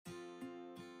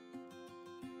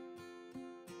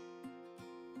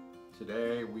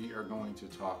Today we are going to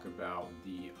talk about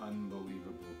the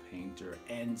unbelievable painter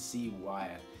N.C.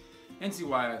 Wyeth. N.C.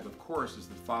 Wyeth, of course, is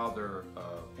the father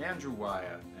of Andrew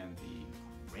Wyeth and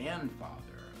the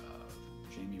grandfather of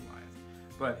Jamie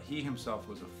Wyeth. But he himself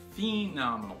was a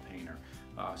phenomenal painter.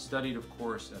 Studied, of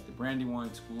course, at the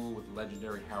Brandywine School with the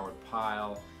legendary Howard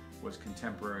Pyle, was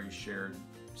contemporary, shared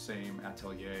same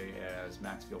atelier as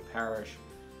Maxfield Parrish.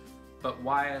 But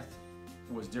Wyeth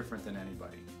was different than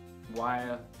anybody.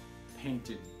 Wyeth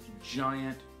painted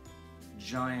giant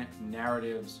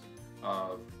narratives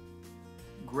of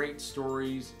great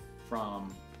stories,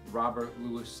 from Robert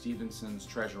Louis Stevenson's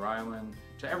Treasure Island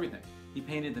to everything. He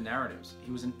painted the narratives.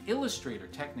 He was an illustrator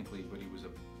technically, but he was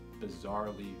a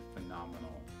bizarrely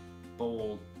phenomenal,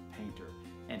 bold painter.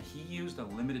 And he used a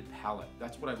limited palette.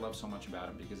 That's what I love so much about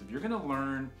him, because if you're gonna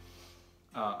learn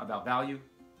about value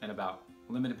and about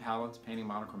limited palettes, painting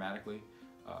monochromatically,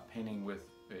 painting with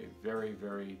a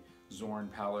very Zorn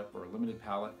palette or a limited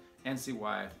palette, N.C.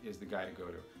 Wyeth is the guy to go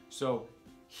to. So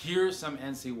here's some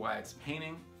N.C. Wyeth's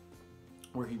painting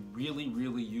where he really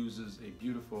uses a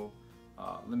beautiful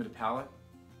limited palette.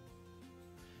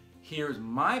 Here's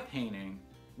my painting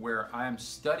where I am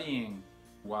studying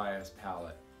Wyeth's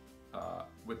palette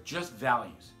with just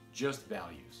values.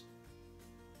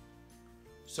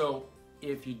 So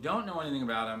if you don't know anything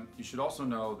about him, you should also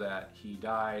know that he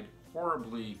died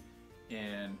horribly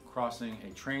in crossing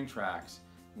a train tracks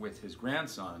with his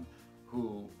grandson,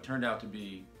 who turned out to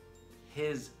be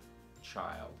his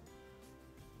child.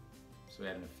 So he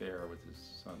had an affair with his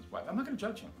son's wife. I'm not going to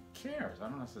judge him. Who cares? I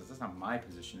don't know. That's not my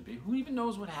position to be. Who even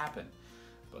knows what happened?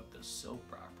 But the soap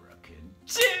opera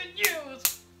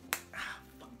continues. Ah,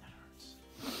 fuck, that hurts.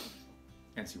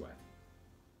 N.C. Wyeth.